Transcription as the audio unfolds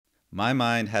My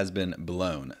mind has been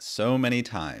blown so many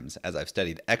times as I've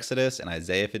studied Exodus and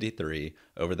Isaiah 53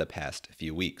 over the past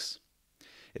few weeks.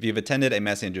 If you've attended a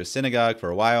Messianic Jewish synagogue for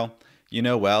a while, you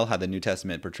know well how the New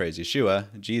Testament portrays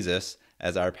Yeshua, Jesus,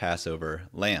 as our Passover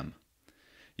Lamb.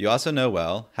 You also know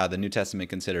well how the New Testament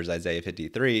considers Isaiah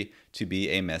 53 to be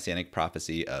a Messianic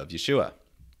prophecy of Yeshua.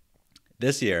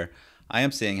 This year, I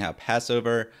am seeing how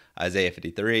Passover, Isaiah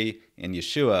 53, and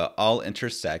Yeshua all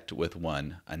intersect with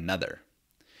one another.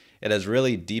 It has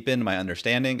really deepened my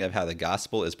understanding of how the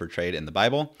gospel is portrayed in the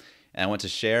Bible, and I want to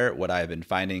share what I have been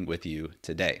finding with you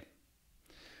today.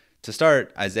 To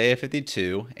start, Isaiah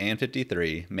 52 and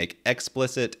 53 make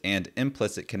explicit and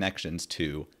implicit connections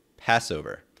to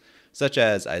Passover, such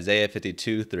as Isaiah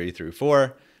 52, 3 through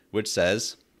 4, which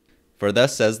says, "For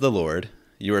thus says the Lord,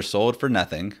 you are sold for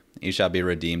nothing, you shall be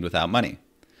redeemed without money.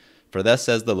 For thus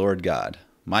says the Lord God,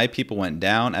 my people went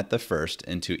down at the first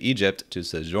into Egypt to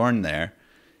sojourn there,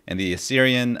 and the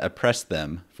Assyrian oppressed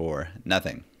them for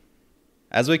nothing."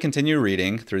 As we continue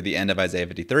reading through the end of Isaiah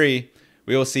 53,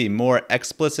 we will see more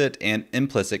explicit and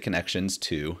implicit connections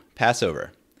to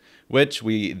Passover, which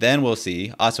we then will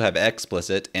see also have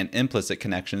explicit and implicit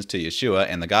connections to Yeshua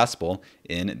and the gospel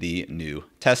in the New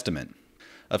Testament.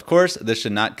 Of course, this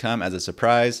should not come as a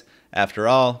surprise. After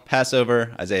all,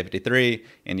 Passover, Isaiah 53,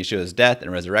 and Yeshua's death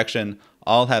and resurrection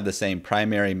all have the same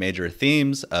primary major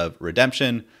themes of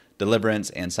redemption, deliverance,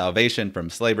 and salvation from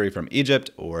slavery from Egypt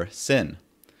or sin.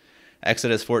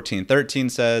 Exodus 14:13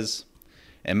 says,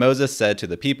 "And Moses said to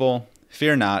the people,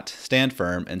 fear not, stand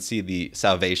firm, and see the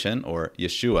salvation," or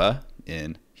Yeshua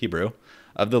in Hebrew,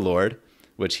 "of the Lord,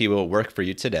 which he will work for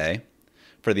you today.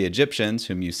 For the Egyptians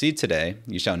whom you see today,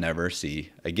 you shall never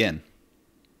see again."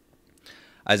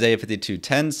 Isaiah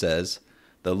 52:10 says,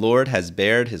 "The Lord has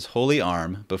bared his holy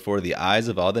arm before the eyes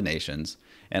of all the nations,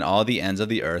 and all the ends of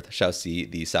the earth shall see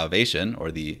the salvation,"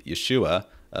 or the Yeshua,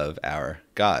 "of our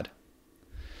God."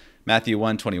 Matthew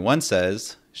 1:21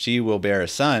 says, "She will bear a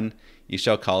son, ye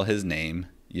shall call his name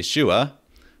Yeshua,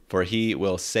 for he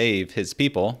will save his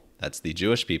people," that's the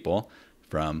Jewish people,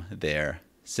 "from their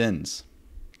sins."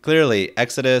 Clearly,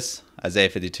 Exodus, Isaiah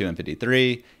 52 and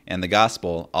 53, and the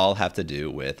gospel all have to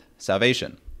do with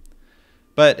salvation.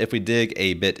 But if we dig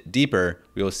a bit deeper,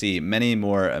 we will see many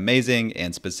more amazing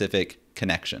and specific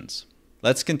connections.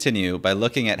 Let's continue by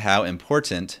looking at how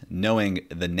important knowing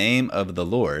the name of the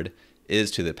Lord is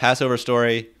to the Passover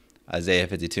story, Isaiah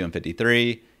 52 and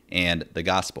 53, and the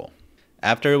gospel.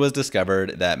 After it was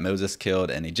discovered that Moses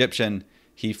killed an Egyptian,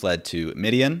 he fled to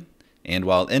Midian, and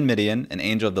while in Midian, an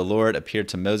angel of the Lord appeared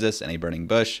to Moses in a burning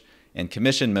bush and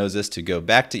commissioned Moses to go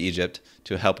back to Egypt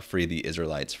to help free the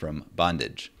Israelites from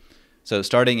bondage. So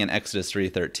starting in Exodus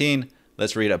 3:13,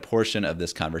 let's read a portion of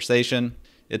this conversation.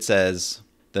 It says,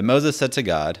 "Then Moses said to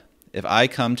God, if I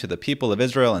come to the people of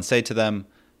Israel and say to them,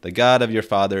 the God of your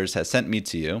fathers has sent me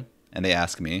to you, and they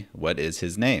ask me, what is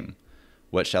his name?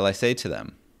 What shall I say to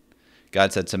them?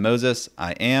 God said to Moses,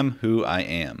 I am who I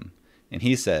am. And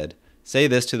he said, say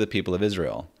this to the people of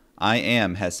Israel, I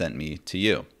am has sent me to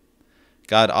you.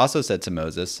 God also said to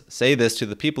Moses, say this to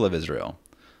the people of Israel,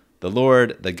 the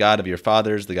Lord, the God of your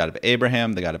fathers, the God of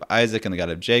Abraham, the God of Isaac, and the God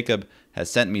of Jacob, has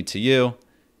sent me to you.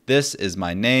 This is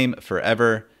my name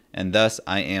forever, and thus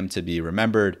I am to be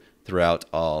remembered throughout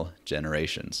all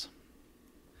generations."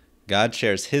 God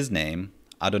shares his name,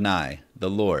 Adonai, the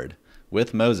Lord,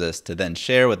 with Moses to then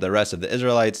share with the rest of the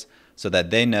Israelites so that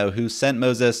they know who sent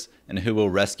Moses and who will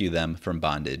rescue them from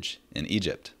bondage in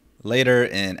Egypt. Later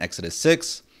in Exodus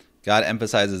 6, God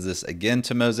emphasizes this again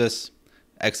to Moses.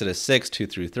 Exodus 6, 2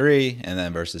 through 3, and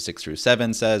then verses 6 through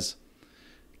 7 says,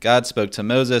 God spoke to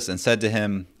Moses and said to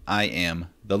him, I am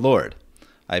the Lord.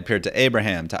 I appeared to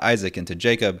Abraham, to Isaac, and to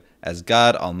Jacob as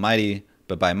God Almighty,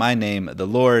 but by my name, the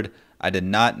Lord, I did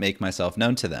not make myself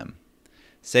known to them.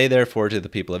 Say therefore to the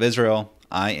people of Israel,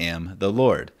 I am the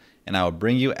Lord, and I will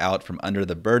bring you out from under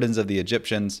the burdens of the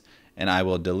Egyptians, and I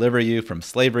will deliver you from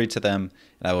slavery to them,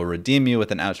 and I will redeem you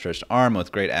with an outstretched arm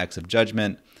with great acts of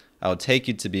judgment. I will take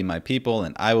you to be my people,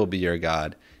 and I will be your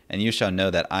God, and you shall know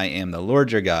that I am the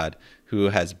Lord your God, who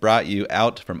has brought you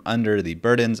out from under the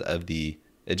burdens of the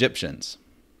Egyptians.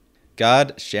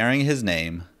 God sharing his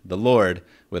name, the Lord,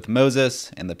 with Moses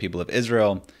and the people of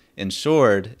Israel,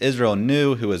 ensured Israel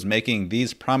knew who was making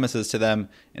these promises to them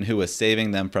and who was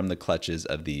saving them from the clutches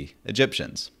of the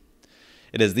Egyptians.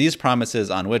 It is these promises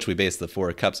on which we base the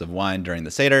 4 cups of wine during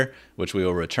the seder, which we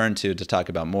will return to talk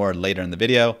about more later in the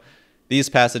video. These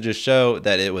passages show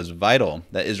that it was vital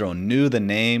that Israel knew the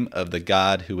name of the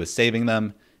God who was saving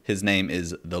them. His name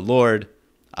is the Lord,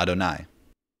 Adonai.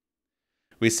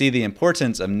 We see the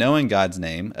importance of knowing God's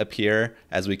name appear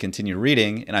as we continue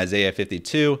reading in Isaiah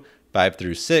 52, 5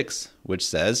 through 6, which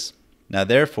says, "Now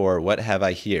therefore, what have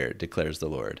I here, declares the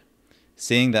Lord?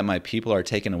 Seeing that my people are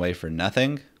taken away for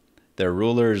nothing, their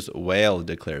rulers wail,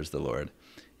 declares the Lord,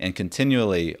 and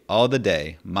continually all the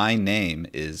day my name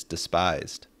is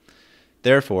despised.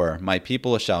 Therefore my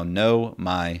people shall know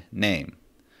my name.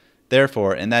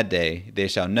 Therefore in that day they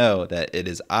shall know that it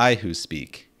is I who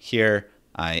speak. Here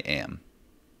I am."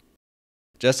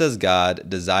 Just as God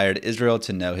desired Israel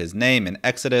to know his name in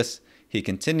Exodus, he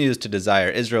continues to desire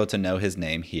Israel to know his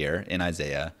name here in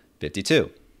Isaiah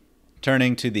 52.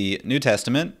 Turning to the New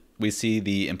Testament, we see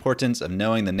the importance of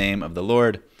knowing the name of the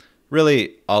Lord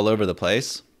really all over the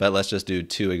place, but let's just do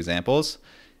two examples.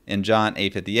 In John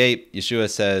 8:58, Yeshua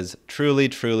says, "Truly,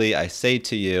 truly, I say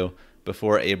to you,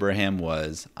 before Abraham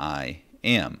was, I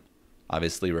am."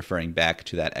 Obviously referring back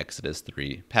to that Exodus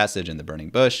 3 passage in the burning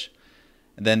bush.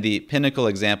 And then the pinnacle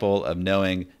example of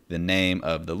knowing the name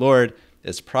of the Lord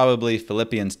is probably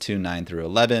Philippians 2:9 through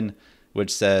 11,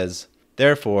 which says,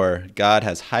 "Therefore God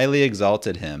has highly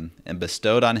exalted him and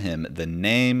bestowed on him the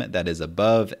name that is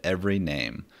above every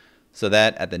name, so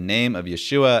that at the name of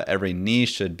Yeshua every knee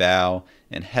should bow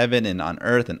in heaven and on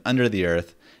earth and under the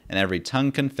earth, and every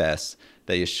tongue confess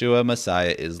that Yeshua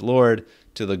Messiah is Lord,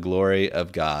 to the glory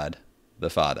of God the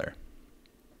Father."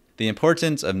 The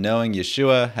importance of knowing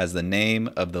Yeshua as the name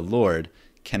of the Lord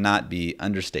cannot be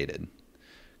understated.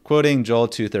 Quoting Joel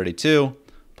 2:32,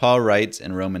 Paul writes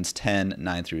in Romans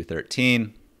 10:9 through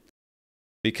 13,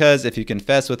 "Because if you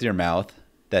confess with your mouth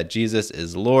that Jesus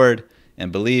is Lord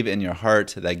and believe in your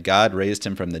heart that God raised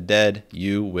him from the dead,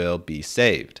 you will be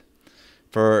saved.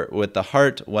 For with the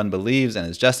heart one believes and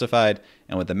is justified,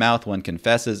 and with the mouth one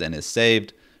confesses and is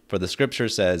saved. For the scripture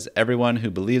says, everyone who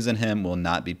believes in him will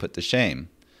not be put to shame.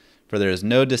 For there is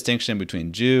no distinction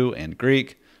between Jew and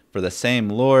Greek, for the same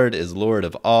Lord is Lord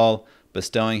of all,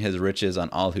 bestowing his riches on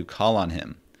all who call on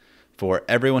him. For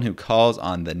everyone who calls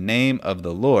on the name of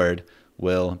the Lord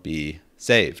will be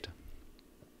saved."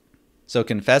 So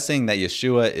confessing that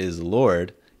Yeshua is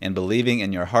Lord and believing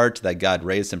in your heart that God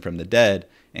raised him from the dead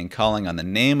and calling on the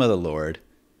name of the Lord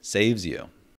saves you.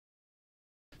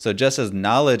 So just as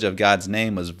knowledge of God's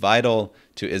name was vital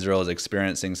to Israel's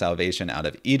experiencing salvation out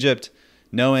of Egypt,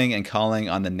 knowing and calling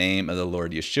on the name of the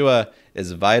Lord Yeshua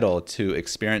is vital to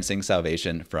experiencing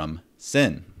salvation from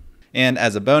sin. And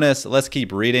as a bonus, let's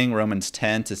keep reading Romans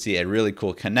 10 to see a really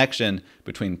cool connection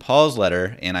between Paul's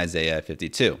letter and Isaiah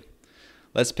 52.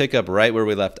 Let's pick up right where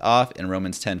we left off in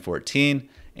Romans 10:14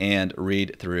 and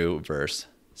read through verse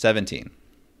 17.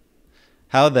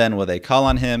 "How then will they call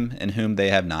on him in whom they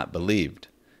have not believed?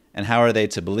 And how are they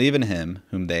to believe in him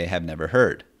whom they have never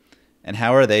heard? And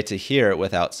how are they to hear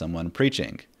without someone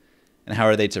preaching? And how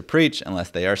are they to preach unless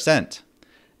they are sent?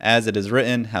 As it is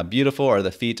written, how beautiful are the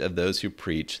feet of those who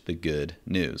preach the good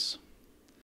news."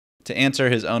 To answer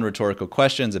his own rhetorical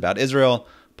questions about Israel,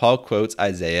 Paul quotes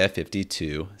Isaiah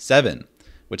 52:7,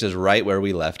 which is right where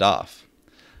we left off.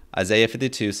 Isaiah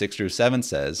 52:6 through 7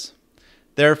 says,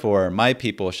 "Therefore my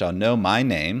people shall know my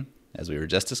name," as we were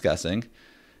just discussing.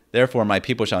 "Therefore my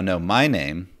people shall know my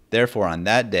name. Therefore on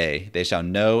that day they shall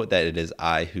know that it is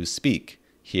I who speak.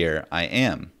 Here I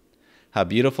am. How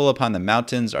beautiful upon the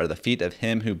mountains are the feet of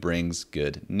him who brings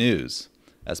good news,"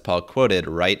 as Paul quoted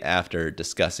right after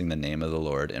discussing the name of the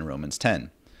Lord in Romans 10.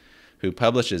 "Who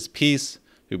publishes peace,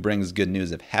 who brings good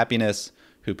news of happiness,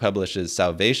 who publishes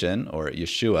salvation," or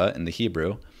Yeshua in the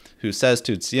Hebrew, "who says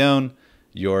to Zion,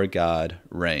 your God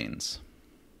reigns."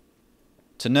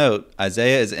 To note,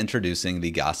 Isaiah is introducing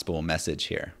the gospel message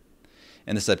here.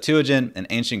 In the Septuagint, an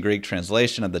ancient Greek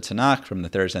translation of the Tanakh from the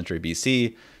 3rd century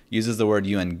BC, uses the word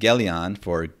euangelion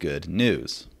for good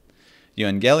news.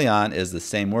 Euangelion is the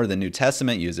same word the New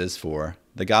Testament uses for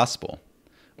the gospel,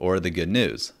 or the good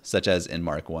news, such as in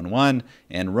Mark 1:1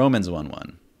 and Romans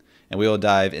 1:1. And we will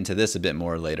dive into this a bit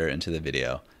more later into the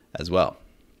video as well.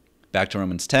 Back to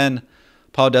Romans 10,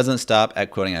 Paul doesn't stop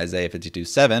at quoting Isaiah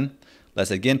 52:7.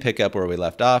 Let's again pick up where we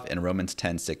left off in Romans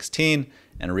 10:16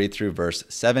 and read through verse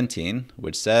 17,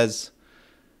 which says,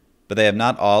 "But they have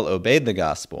not all obeyed the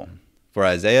gospel. For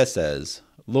Isaiah says,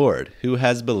 Lord, who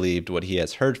has believed what he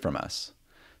has heard from us?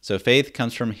 So faith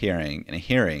comes from hearing, and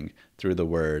hearing through the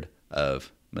word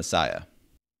of Messiah."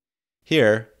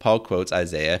 Here, Paul quotes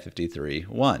Isaiah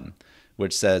 53:1,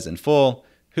 which says in full,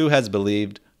 "Who has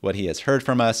believed what he has heard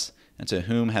from us, and to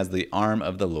whom has the arm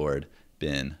of the Lord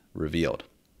been revealed?"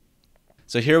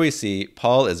 So here we see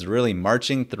Paul is really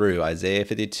marching through Isaiah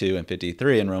 52 and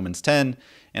 53 in Romans 10,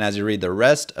 and as you read the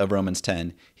rest of Romans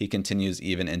 10, he continues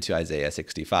even into Isaiah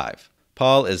 65.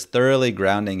 Paul is thoroughly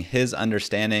grounding his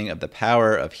understanding of the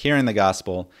power of hearing the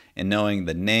gospel and knowing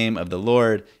the name of the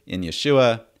Lord in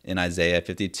Yeshua in Isaiah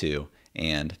 52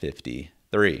 and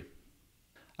 53.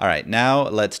 All right, now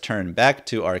let's turn back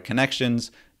to our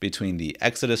connections between the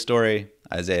Exodus story,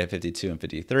 Isaiah 52 and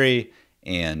 53,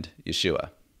 and Yeshua.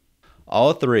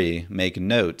 All three make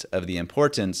note of the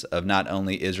importance of not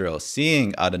only Israel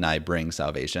seeing Adonai bring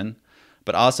salvation,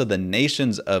 but also the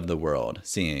nations of the world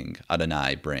seeing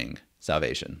Adonai bring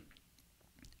salvation.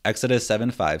 Exodus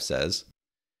 7:5 says,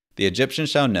 "The Egyptians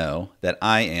shall know that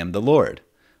I am the Lord,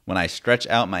 when I stretch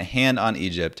out my hand on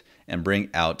Egypt and bring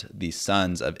out the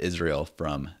sons of Israel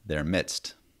from their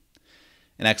midst."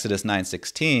 In Exodus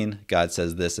 9:16, God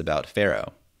says this about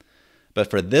Pharaoh, "But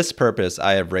for this purpose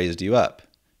I have raised you up,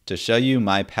 to show you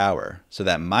my power, so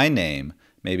that my name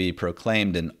may be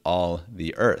proclaimed in all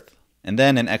the earth." And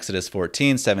then in Exodus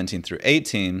 14:17 through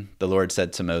 18, the Lord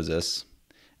said to Moses,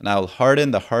 "And I will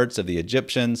harden the hearts of the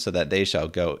Egyptians so that they shall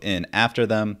go in after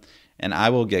them, and I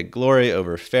will get glory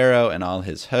over Pharaoh and all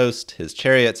his host, his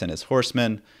chariots and his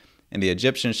horsemen, and the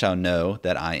Egyptians shall know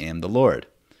that I am the Lord,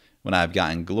 when I have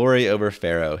gotten glory over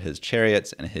Pharaoh, his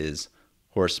chariots, and his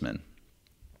horsemen."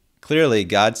 Clearly,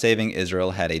 God saving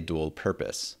Israel had a dual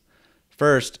purpose.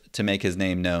 First, to make his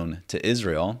name known to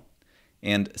Israel,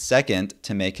 and second,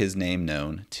 to make his name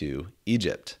known to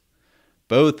Egypt.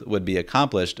 Both would be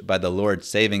accomplished by the Lord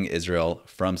saving Israel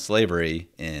from slavery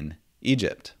in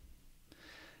Egypt.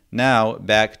 Now,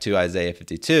 back to Isaiah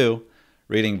 52,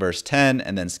 reading verse 10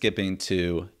 and then skipping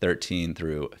to 13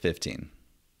 through 15.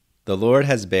 "The Lord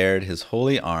has bared his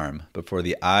holy arm before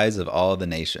the eyes of all the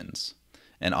nations,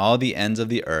 and all the ends of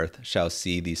the earth shall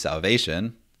see the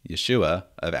salvation, Yeshua,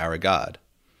 of our God.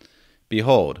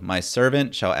 Behold, my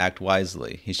servant shall act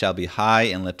wisely. He shall be high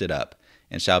and lifted up,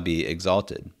 and shall be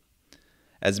exalted.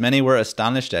 As many were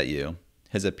astonished at you,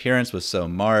 his appearance was so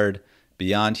marred,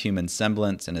 beyond human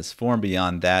semblance, and his form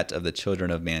beyond that of the children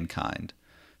of mankind.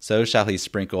 So shall he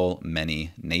sprinkle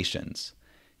many nations.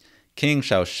 Kings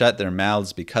shall shut their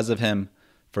mouths because of him,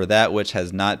 for that which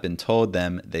has not been told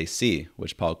them they see,"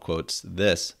 which Paul quotes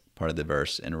this part of the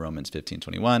verse in Romans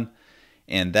 15:21,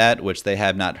 "and that which they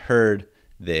have not heard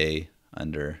they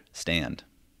understand."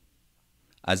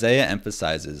 Isaiah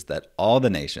emphasizes that all the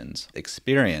nations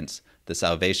experience the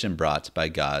salvation brought by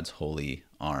God's holy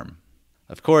arm.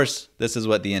 Of course, this is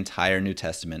what the entire New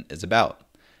Testament is about,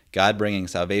 God bringing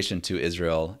salvation to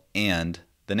Israel and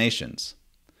the nations.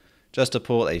 Just to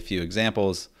pull a few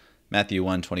examples, Matthew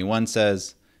 1:21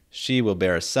 says, "She will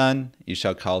bear a son, you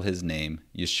shall call his name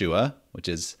Yeshua," which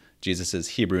is Jesus'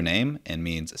 Hebrew name and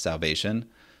means salvation,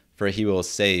 "for he will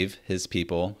save his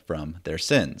people from their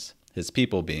sins," his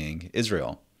people being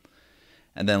Israel.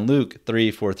 And then Luke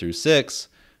 3:4 through 6,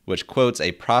 which quotes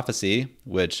a prophecy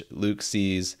which Luke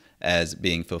sees as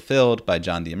being fulfilled by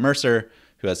John the Immerser,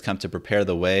 who has come to prepare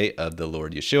the way of the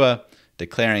Lord Yeshua,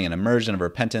 declaring an immersion of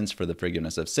repentance for the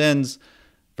forgiveness of sins.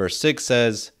 Verse 6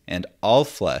 says, "And all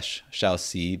flesh shall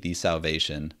see the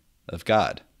salvation of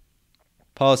God."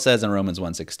 Paul says in Romans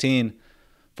 1:16,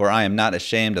 "For I am not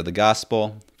ashamed of the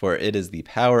gospel, for it is the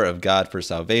power of God for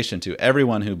salvation to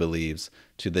everyone who believes,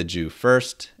 to the Jew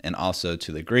first, and also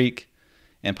to the Greek."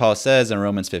 And Paul says in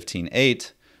Romans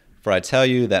 15:8, "For I tell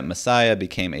you that Messiah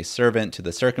became a servant to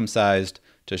the circumcised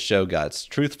to show God's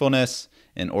truthfulness,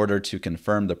 in order to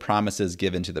confirm the promises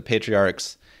given to the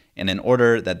patriarchs, and in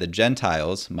order that the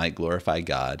Gentiles might glorify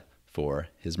God for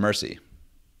his mercy."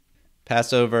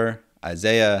 Passover,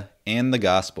 Isaiah, and the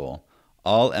gospel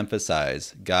all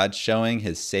emphasize God showing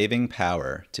his saving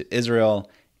power to Israel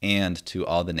and to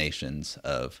all the nations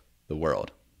of the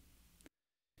world.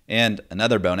 And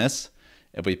another bonus,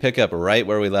 if we pick up right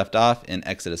where we left off in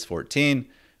Exodus 14,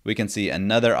 we can see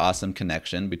another awesome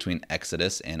connection between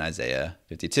Exodus and Isaiah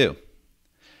 52.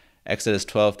 Exodus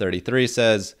 12:33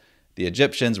 says, "The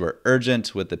Egyptians were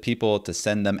urgent with the people to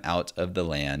send them out of the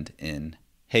land in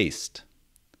haste."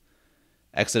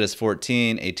 Exodus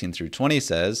 14:18 through 20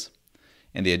 says,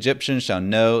 "And the Egyptians shall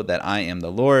know that I am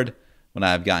the Lord, when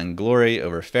I have gotten glory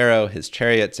over Pharaoh, his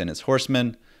chariots, and his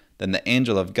horsemen." Then the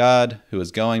angel of God, who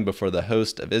was going before the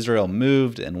host of Israel,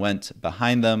 moved and went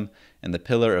behind them, and the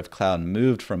pillar of cloud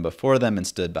moved from before them and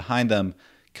stood behind them,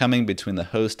 coming between the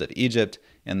host of Egypt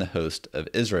and the host of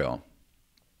Israel.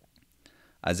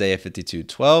 Isaiah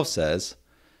 52:12 says,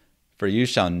 "For you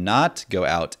shall not go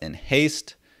out in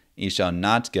haste, ye shall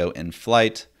not go in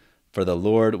flight, for the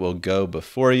Lord will go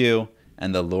before you,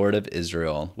 and the Lord of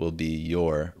Israel will be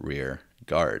your rear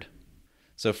guard."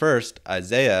 So first,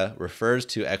 Isaiah refers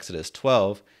to Exodus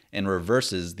 12 and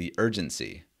reverses the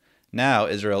urgency. Now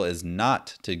Israel is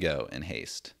not to go in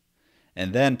haste.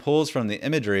 And then pulls from the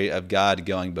imagery of God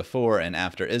going before and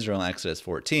after Israel in Exodus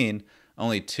 14,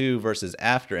 only 2 verses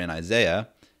after in Isaiah,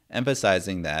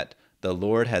 emphasizing that the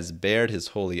Lord has bared his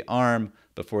holy arm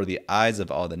before the eyes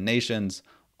of all the nations.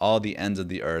 All the ends of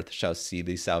the earth shall see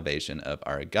the salvation of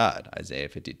our God. Isaiah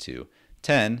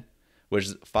 52:10, which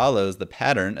follows the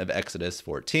pattern of Exodus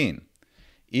 14.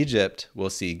 Egypt will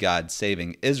see God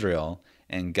saving Israel,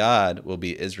 and God will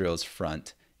be Israel's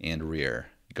front and rear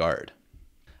guard.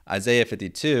 Isaiah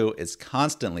 52 is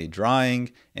constantly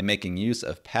drawing and making use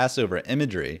of Passover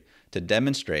imagery to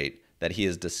demonstrate that he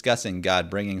is discussing God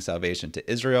bringing salvation to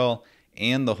Israel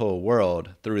and the whole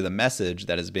world through the message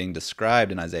that is being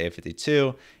described in Isaiah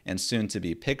 52 and soon to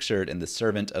be pictured in the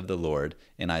servant of the Lord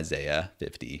in Isaiah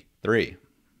 53.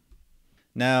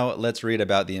 Now let's read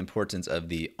about the importance of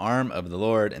the arm of the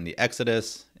Lord in the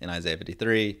Exodus in Isaiah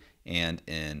 53 and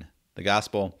in the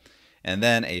Gospel, and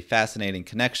then a fascinating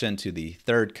connection to the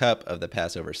third cup of the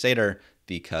Passover Seder,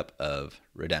 the cup of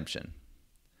redemption.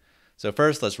 So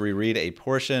first, let's reread a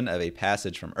portion of a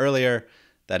passage from earlier,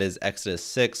 that is Exodus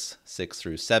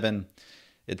 6:6-7.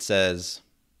 It says,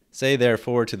 "Say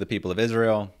therefore to the people of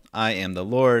Israel, I am the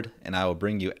Lord, and I will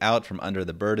bring you out from under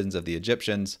the burdens of the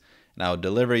Egyptians, and I will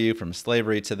deliver you from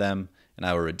slavery to them, and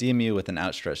I will redeem you with an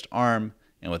outstretched arm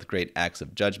and with great acts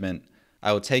of judgment.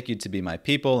 I will take you to be my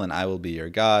people, and I will be your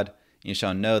God. You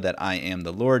shall know that I am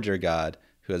the Lord your God,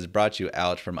 who has brought you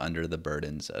out from under the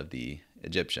burdens of the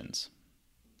Egyptians."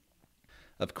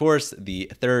 Of course,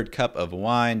 the third cup of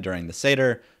wine during the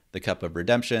Seder, the cup of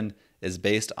redemption, is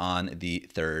based on the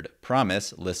third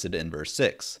promise listed in verse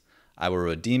 6. I will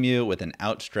redeem you with an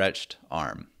outstretched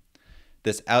arm.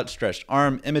 This outstretched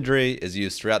arm imagery is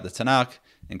used throughout the Tanakh,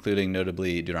 including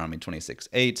notably Deuteronomy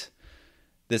 26:8.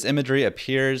 This imagery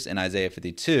appears in Isaiah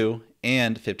 52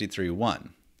 and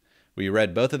 53:1. We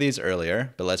read both of these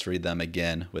earlier, but let's read them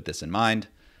again with this in mind.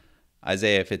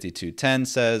 Isaiah 52:10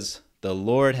 says, "The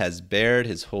Lord has bared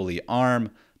his holy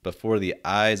arm before the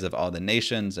eyes of all the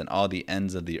nations, and all the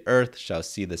ends of the earth shall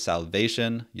see the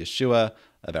salvation, Yeshua,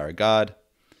 of our God."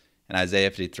 And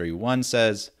Isaiah 53:1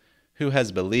 says, "Who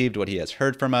has believed what he has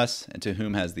heard from us, and to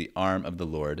whom has the arm of the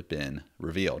Lord been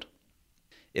revealed?"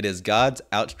 It is God's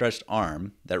outstretched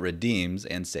arm that redeems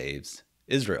and saves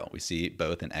Israel. We see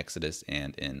both in Exodus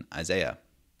and in Isaiah.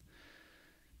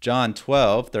 John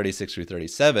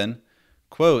 12:36-37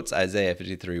 quotes Isaiah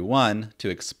 53:1 to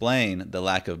explain the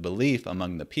lack of belief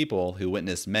among the people who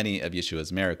witnessed many of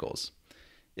Yeshua's miracles.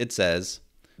 It says,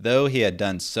 "Though he had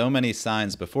done so many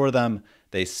signs before them,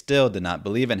 they still did not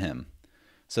believe in him,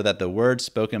 so that the word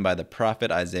spoken by the prophet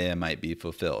Isaiah might be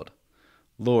fulfilled.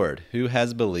 Lord, who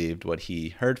has believed what he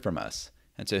heard from us,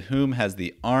 and to whom has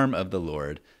the arm of the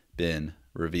Lord been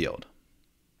revealed?"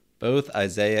 Both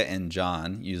Isaiah and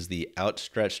John use the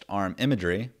outstretched arm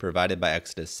imagery provided by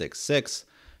Exodus 6:6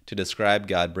 to describe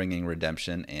God bringing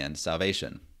redemption and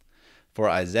salvation. For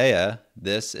Isaiah,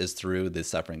 this is through the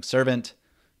suffering servant,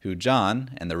 who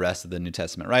John and the rest of the New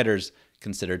Testament writers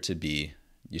consider to be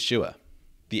Yeshua.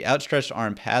 The outstretched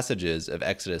arm passages of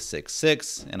Exodus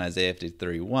 6:6 and Isaiah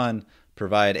 53:1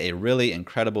 provide a really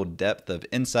incredible depth of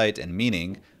insight and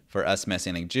meaning for us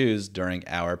Messianic Jews during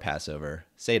our Passover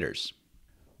seders.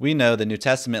 We know the New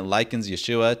Testament likens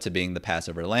Yeshua to being the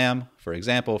Passover Lamb. For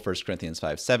example, 1 Corinthians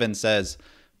 5:7 says,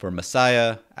 "For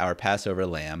Messiah, our Passover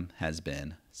Lamb, has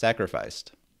been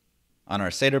sacrificed." On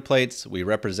our Seder plates, we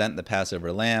represent the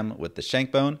Passover Lamb with the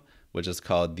shankbone, which is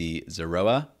called the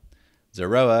zeroah.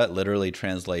 Zeroah literally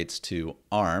translates to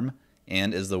arm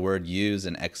and is the word used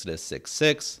in Exodus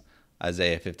 6:6,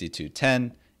 Isaiah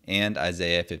 52:10, and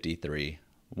Isaiah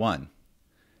 53:1.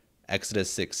 Exodus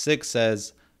 6:6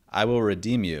 says, "I will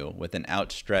redeem you with an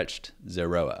outstretched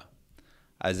zeroah."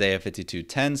 Isaiah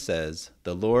 52:10 says,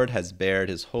 "The Lord has bared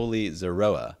his holy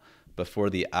zeroah before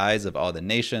the eyes of all the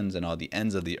nations, and all the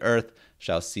ends of the earth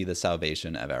shall see the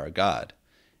salvation of our God."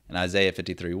 And Isaiah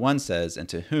 53:1 says, "And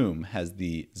to whom has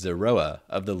the zeroah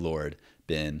of the Lord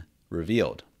been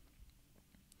revealed?"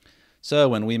 So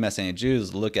when we Messianic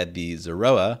Jews look at the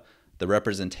zeroah, the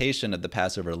representation of the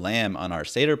Passover lamb on our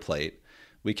Seder plate,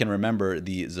 we can remember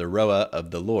the zeroah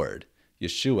of the Lord,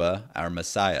 Yeshua, our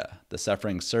Messiah, the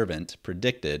suffering servant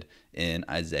predicted in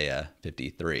Isaiah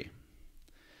 53.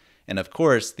 And of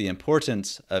course, the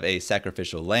importance of a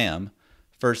sacrificial lamb,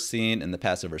 first seen in the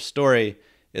Passover story,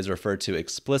 is referred to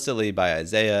explicitly by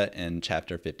Isaiah in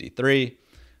chapter 53.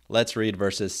 Let's read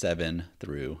verses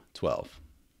 7-12.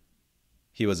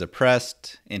 "He was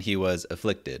oppressed and he was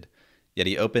afflicted, yet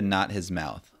he opened not his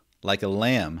mouth. Like a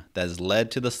lamb that is led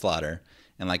to the slaughter,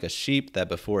 and like a sheep that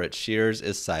before its shears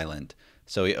is silent,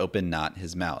 so he opened not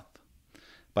his mouth.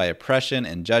 By oppression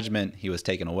and judgment he was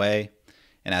taken away.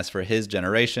 And as for his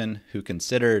generation, who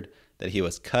considered that he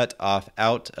was cut off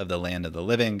out of the land of the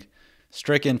living,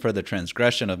 stricken for the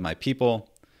transgression of my people,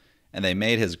 And they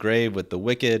made his grave with the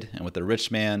wicked and with the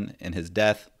rich man in his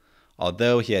death,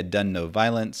 although he had done no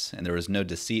violence, and there was no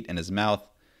deceit in his mouth.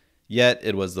 Yet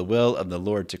it was the will of the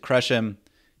Lord to crush him.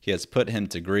 He has put him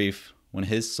to grief. When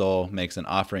his soul makes an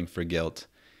offering for guilt,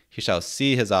 he shall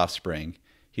see his offspring.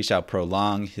 He shall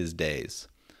prolong his days.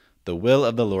 The will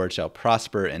of the Lord shall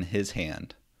prosper in his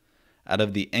hand. Out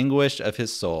of the anguish of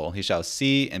his soul he shall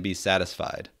see and be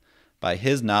satisfied. By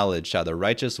his knowledge shall the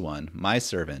righteous one, my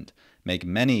servant, make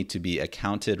many to be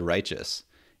accounted righteous,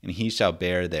 and he shall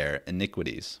bear their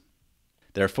iniquities.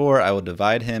 Therefore I will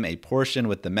divide him a portion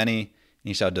with the many, and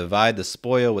he shall divide the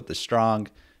spoil with the strong,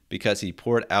 because he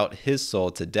poured out his soul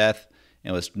to death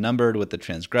and was numbered with the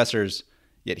transgressors.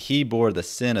 Yet he bore the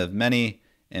sin of many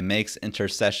and makes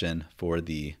intercession for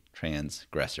the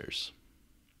transgressors.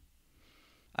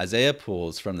 Isaiah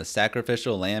pulls from the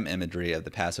sacrificial lamb imagery of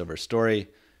the Passover story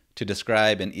to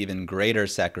describe an even greater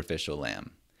sacrificial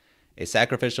lamb, a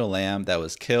sacrificial lamb that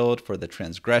was killed for the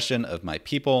transgression of my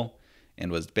people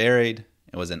and was buried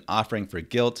and was an offering for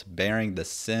guilt, bearing the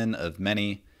sin of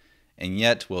many, and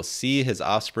yet will see his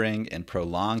offspring and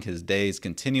prolong his days,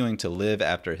 continuing to live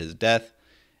after his death,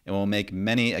 and will make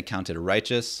many accounted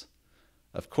righteous.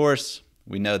 Of course,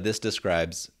 we know this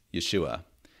describes Yeshua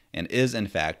and is, in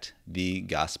fact, the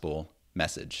gospel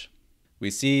message. We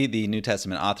see the New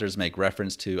Testament authors make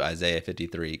reference to Isaiah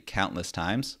 53 countless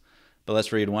times, but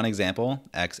let's read one example,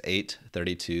 Acts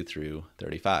 8:32 through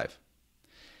 35.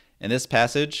 In this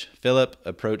passage, Philip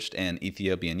approached an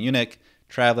Ethiopian eunuch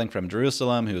traveling from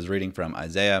Jerusalem who was reading from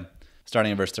Isaiah.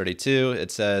 Starting in verse 32,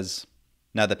 it says,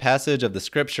 "Now the passage of the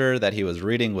scripture that he was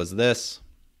reading was this: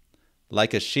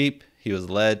 Like a sheep he was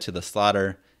led to the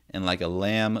slaughter, and like a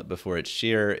lamb before its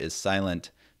shearer is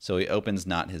silent, so he opens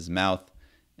not his mouth.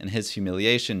 In his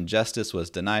humiliation justice was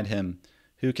denied him.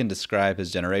 Who can describe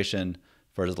his generation?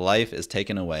 For his life is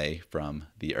taken away from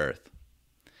the earth."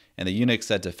 And the eunuch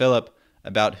said to Philip,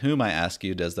 "About whom, I ask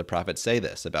you, does the prophet say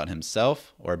this? About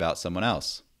himself or about someone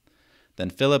else?" Then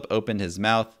Philip opened his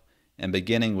mouth, and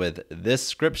beginning with this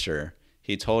scripture,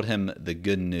 he told him the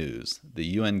good news,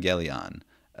 the euangelion,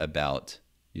 about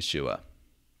Yeshua.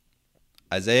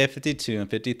 Isaiah 52 and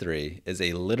 53 is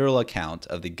a literal account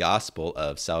of the gospel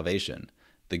of salvation,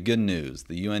 the good news,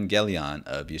 the euangelion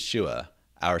of Yeshua,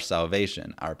 our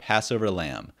salvation, our Passover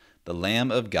Lamb, the Lamb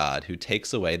of God who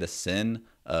takes away the sin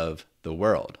of the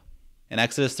world. In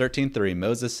Exodus 13:3,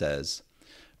 Moses says,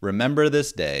 "Remember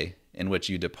this day in which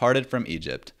you departed from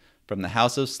Egypt, from the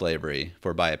house of slavery,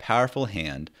 for by a powerful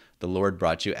hand the Lord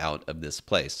brought you out of this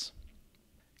place."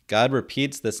 God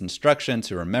repeats this instruction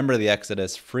to remember the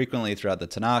Exodus frequently throughout the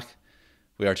Tanakh.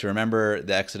 We are to remember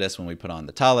the Exodus when we put on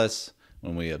the talis,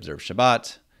 when we observe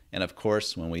Shabbat, and of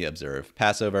course when we observe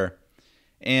Passover.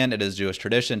 And it is Jewish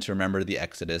tradition to remember the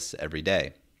Exodus every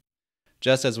day.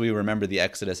 Just as we remember the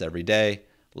Exodus every day,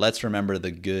 let's remember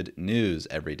the good news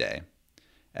every day.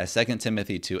 As 2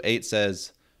 Timothy 2:8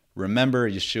 says, "Remember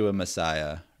Yeshua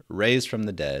Messiah, raised from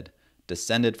the dead,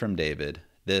 descended from David.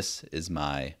 This is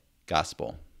my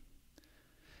gospel."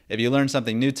 If you learned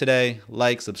something new today,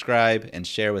 like, subscribe, and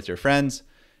share with your friends.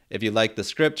 If you like the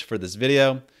script for this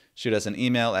video, shoot us an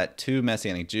email at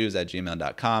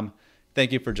 2messianicjews@gmail.com.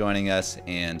 Thank you for joining us,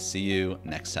 and see you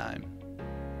next time.